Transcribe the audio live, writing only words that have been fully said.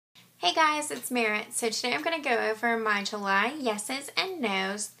Hey guys, it's Merit. So today I'm going to go over my July yeses and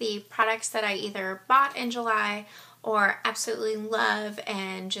nos, the products that I either bought in July or absolutely love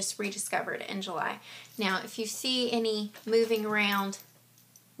and just rediscovered in July. Now, if you see any moving around,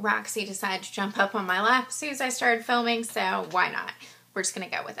 Roxy decided to jump up on my lap as soon as I started filming, so why not? We're just going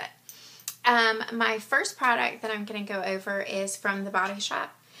to go with it. My first product that I'm going to go over is from The Body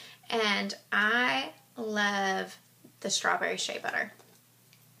Shop, and I love the strawberry shea butter.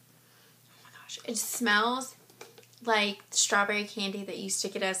 It smells like strawberry candy that you used to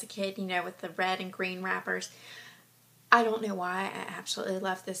get as a kid, you know, with the red and green wrappers. I don't know why. I absolutely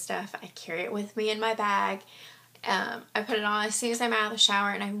love this stuff. I carry it with me in my bag. I put it on as soon as I'm out of the shower,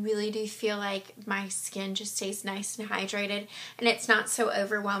 and I really do feel like my skin just stays nice and hydrated, and it's not so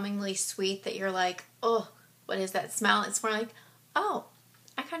overwhelmingly sweet that you're like, oh, what is that smell? It's more like, oh,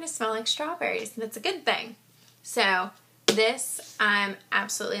 I kind of smell like strawberries, and it's a good thing. So this I'm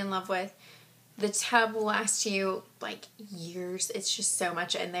absolutely in love with. The tub will last you like years. It's just so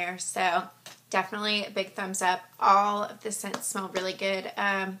much in there. So definitely a big thumbs up. All of the scents smell really good.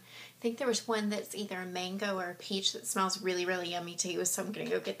 I think there was one that's either a mango or a peach that smells really, really yummy too. So I'm going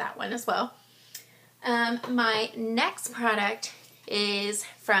to go get that one as well. My next product is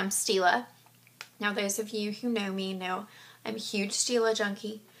from Stila. Now those of you who know me know I'm a huge Stila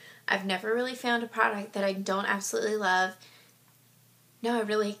junkie. I've never really found a product that I don't absolutely love. No,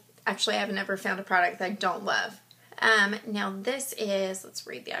 Actually, I've never found a product that I don't love. Now this is, let's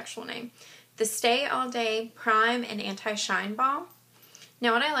read the actual name, the Stay All Day Prime and Anti-Shine Balm.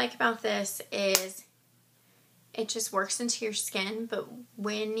 Now what I like about this is it just works into your skin, but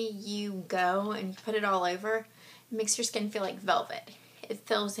when you go and you put it all over, it makes your skin feel like velvet. It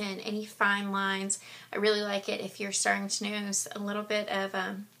fills in any fine lines. I really like it if you're starting to notice a little bit of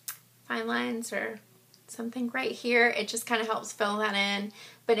fine lines or something right here. It just kind of helps fill that in.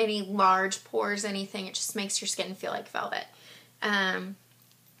 But any large pores, anything, it just makes your skin feel like velvet. I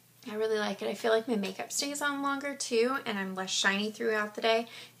really like it. I feel like my makeup stays on longer too, and I'm less shiny throughout the day.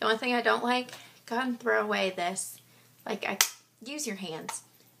 The only thing I don't like, go ahead and throw away this. Use your hands.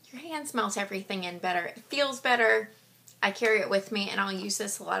 Your hands melt everything in better. It feels better. I carry it with me, and I'll use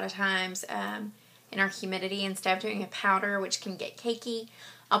this a lot of times in our humidity. Instead of doing a powder, which can get cakey,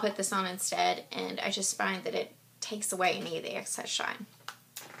 I'll put this on instead, and I just find that it takes away any of the excess shine.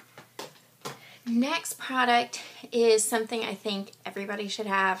 Next product is something I think everybody should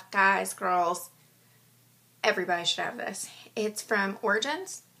have. Guys, girls, everybody should have this. It's from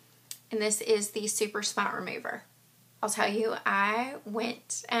Origins, and this is the Super Spot Remover. I'll tell you, I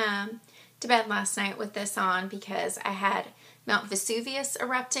went to bed last night with this on because I had Mount Vesuvius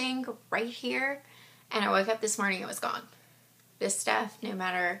erupting right here, and I woke up this morning, it was gone. This stuff, no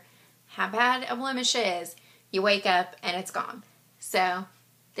matter how bad a blemish is, you wake up and it's gone. So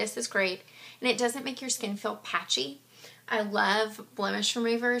this is great. And it doesn't make your skin feel patchy. I love blemish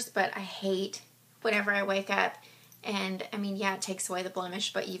removers, but I hate whenever I wake up and, I mean, yeah, it takes away the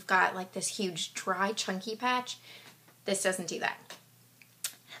blemish, but you've got like this huge dry chunky patch. This doesn't do that.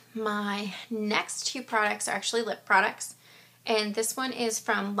 My next two products are actually lip products. And this one is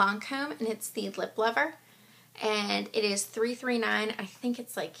from Lancome, and it's the Lip Lover. And it is $3.39. I think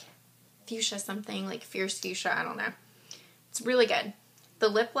it's like fuchsia something, like fierce fuchsia, I don't know. It's really good. The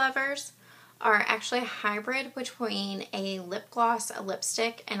Lip Lovers are actually a hybrid between a lip gloss, a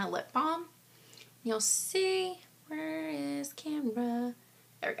lipstick, and a lip balm. You'll see, where is camera?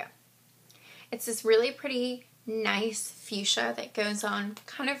 There we go. It's this really pretty, nice fuchsia that goes on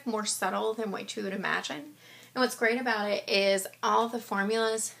kind of more subtle than what you would imagine. And what's great about it is all the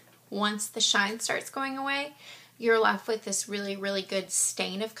formulas, once the shine starts going away, you're left with this really, really good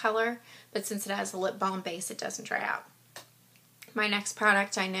stain of color. But since it has a lip balm base, it doesn't dry out. My next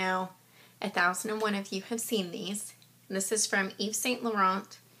product, I know 1,001 of you have seen these. And this is from Yves Saint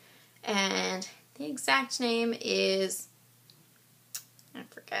Laurent. And the exact name is, I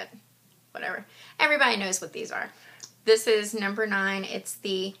forget, whatever. Everybody knows what these are. This is number 9. It's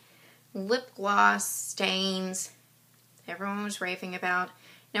the lip gloss stains everyone was raving about.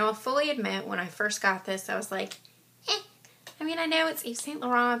 Now, I'll fully admit, when I first got this, I was like, I mean, I know it's Yves Saint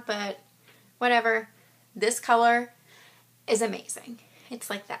Laurent, but whatever. This color is amazing. It's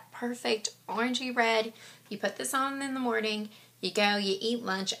like that perfect orangey red. You put this on in the morning, you go, you eat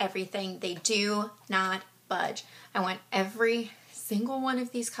lunch, everything. They do not budge. I want every single one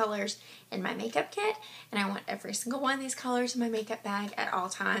of these colors in my makeup kit, and I want every single one of these colors in my makeup bag at all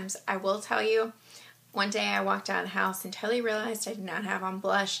times. I will tell you, one day I walked out of the house and totally realized I did not have on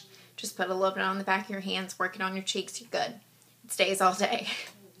blush. Just put a little bit on the back of your hands, work it on your cheeks, you're good. It stays all day.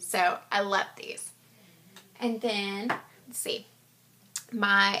 So I love these. And then, let's see.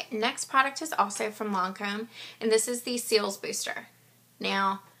 My next product is also from Lancome, and this is the Seals Booster.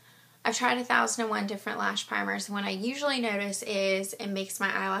 Now, I've tried 1,001 different lash primers, and what I usually notice is it makes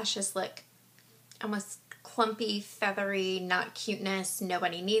my eyelashes look almost clumpy, feathery, not cuteness.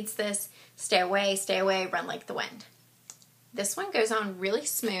 Nobody needs this. Stay away, run like the wind. This one goes on really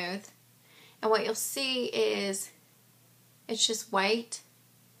smooth, and what you'll see is it's just white.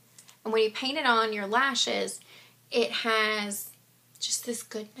 And when you paint it on your lashes, it has just this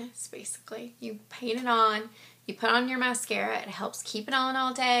goodness, basically. You paint it on, you put on your mascara, it helps keep it on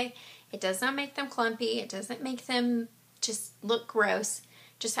all day. It does not make them clumpy, it doesn't make them just look gross,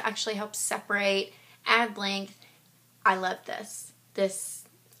 just actually helps separate, add length. I love this.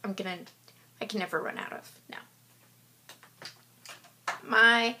 I can never run out of. No.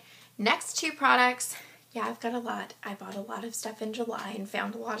 My next two products, yeah, I've got a lot. I bought a lot of stuff in July and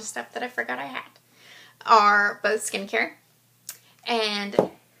found a lot of stuff that I forgot I had, are both skincare.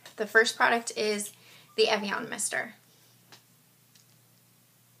 And the first product is the Evian Mister.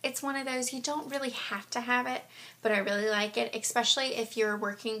 It's one of those, you don't really have to have it, but I really like it, especially if you're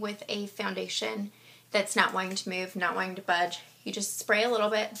working with a foundation that's not wanting to move, not wanting to budge. You just spray a little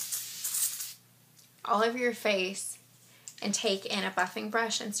bit all over your face and take in a buffing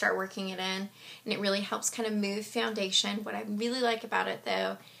brush and start working it in, and it really helps kind of move foundation. What I really like about it,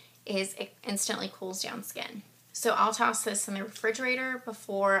 though, is it instantly cools down skin. So I'll toss this in the refrigerator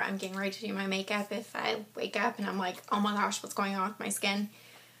before I'm getting ready to do my makeup. If I wake up and I'm like, oh my gosh, what's going on with my skin?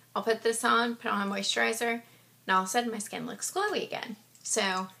 I'll put this on, put on a moisturizer, and all of a sudden my skin looks glowy again.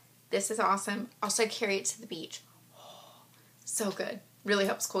 So this is awesome. Also carry it to the beach. Oh, so good. Really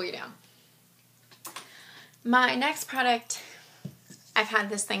helps cool you down. My next product, I've had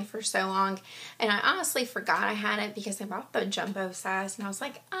this thing for so long, and I honestly forgot I had it because I bought the jumbo size, and I was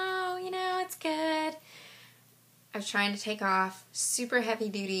like, oh, you know, it's good. I was trying to take off super heavy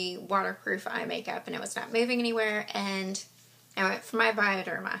duty waterproof eye makeup, and it was not moving anywhere, and I went for my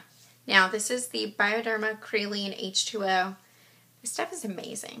Bioderma. Now, this is the Bioderma Creolene H2O. This stuff is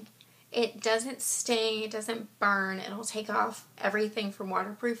amazing. It doesn't sting, it doesn't burn. It'll take off everything from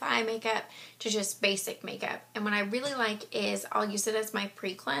waterproof eye makeup to just basic makeup. And what I really like is I'll use it as my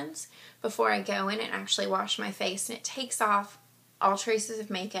pre-cleanse before I go in and actually wash my face. And it takes off all traces of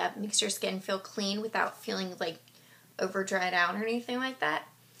makeup, makes your skin feel clean without feeling like over dried out or anything like that.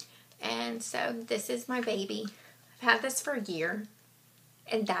 And so this is my baby. I've had this for a year,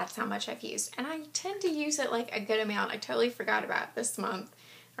 and that's how much I've used. And I tend to use it like a good amount. I totally forgot about it this month,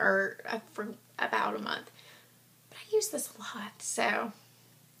 or for about a month. But I use this a lot, so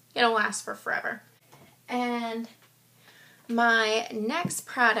it'll last for forever. And my next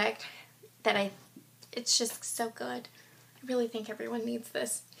product it's just so good, I really think everyone needs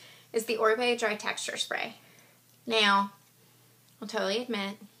this, is the Oribe Dry Texture Spray. Now, I'll totally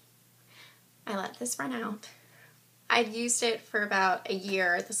admit, I let this run out. I'd used it for about a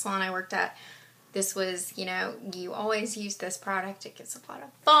year at the salon I worked at. This was, you know, you always use this product. It gives a lot of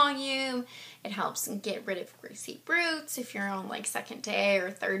volume. It helps get rid of greasy roots if you're on like second day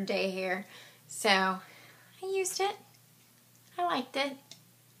or third day hair. So I used it. I liked it.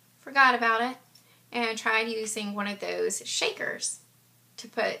 Forgot about it. And I tried using one of those shakers to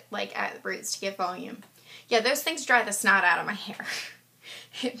put like at the roots to get volume. Yeah, those things dry the snot out of my hair.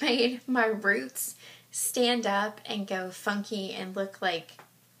 It made my roots stand up and go funky and look like,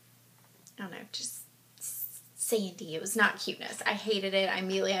 I don't know, just sandy. It was not cuteness. I hated it. I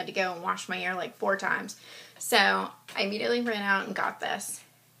immediately had to go and wash my hair like 4 times. So I immediately ran out and got this.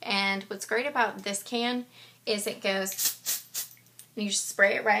 And what's great about this can is it goes, and you just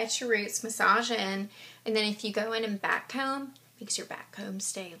spray it right at your roots, massage in, and then if you go in and back comb, it makes your back comb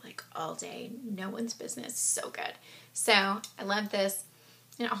stay like all day. No one's business. So good. So I love this.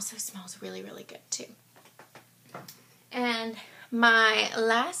 And it also smells really, really good too. And my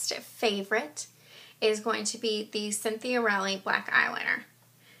last favorite is going to be the Cynthia Rowley Black Eyeliner.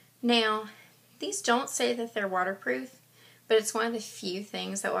 Now, these don't say that they're waterproof, but it's one of the few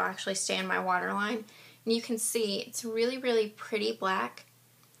things that will actually stay in my waterline. And you can see it's really, really pretty black,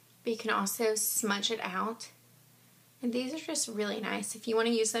 but you can also smudge it out. And these are just really nice. If you want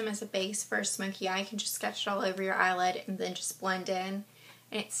to use them as a base for a smoky eye, you can just sketch it all over your eyelid and then just blend in.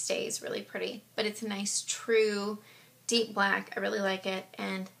 And it stays really pretty. But it's a nice, true, deep black. I really like it.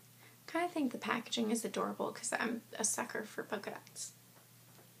 And I kind of think the packaging is adorable because I'm a sucker for polka dots.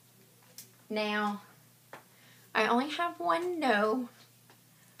 Now, I only have one no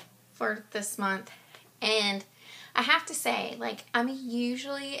for this month. And I have to say, like, I'm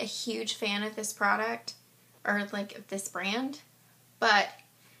usually a huge fan of this product, or like of this brand. But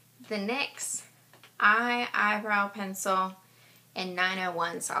the NYX Eyebrow Pencil in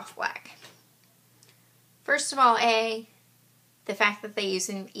 901 Soft Black. First of all, the fact that they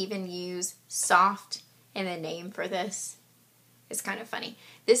even use soft in the name for this is kind of funny.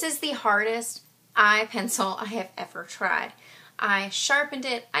 This is the hardest eye pencil I have ever tried. I sharpened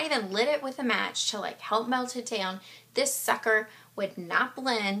it. I even lit it with a match to like help melt it down. This sucker would not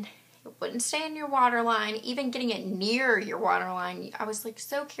blend. It wouldn't stay in your waterline. Even getting it near your waterline, I was like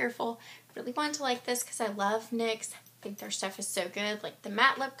so careful. I really wanted to like this because I love NYX. I think their stuff is so good. Like the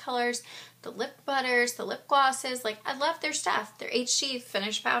matte lip colors, the lip butters, the lip glosses. Like I love their stuff. Their HD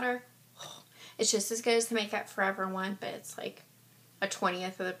finish powder. It's just as good as the Makeup Forever one, but it's like a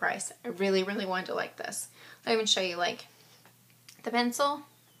 20th of the price. I really, really wanted to like this. I'll even show you like the pencil.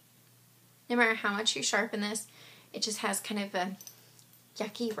 No matter how much you sharpen this, it just has kind of a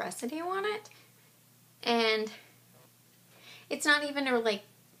yucky residue on it. And it's not even a like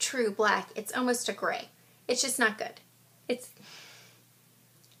true black. It's almost a gray. It's just not good.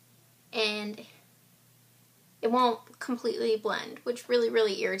 And it won't completely blend, which really,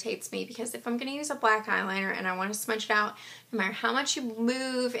 really irritates me because if I'm going to use a black eyeliner and I want to smudge it out, no matter how much you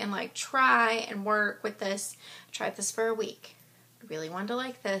move and like try and work with this, I tried this for a week. I really wanted to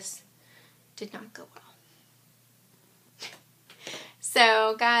like this. Did not go well.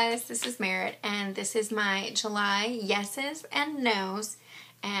 So guys, this is Merit and this is my July yeses and nos.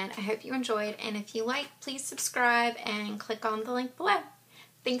 And I hope you enjoyed. And if you like, please subscribe and click on the link below.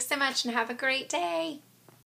 Thanks so much and have a great day.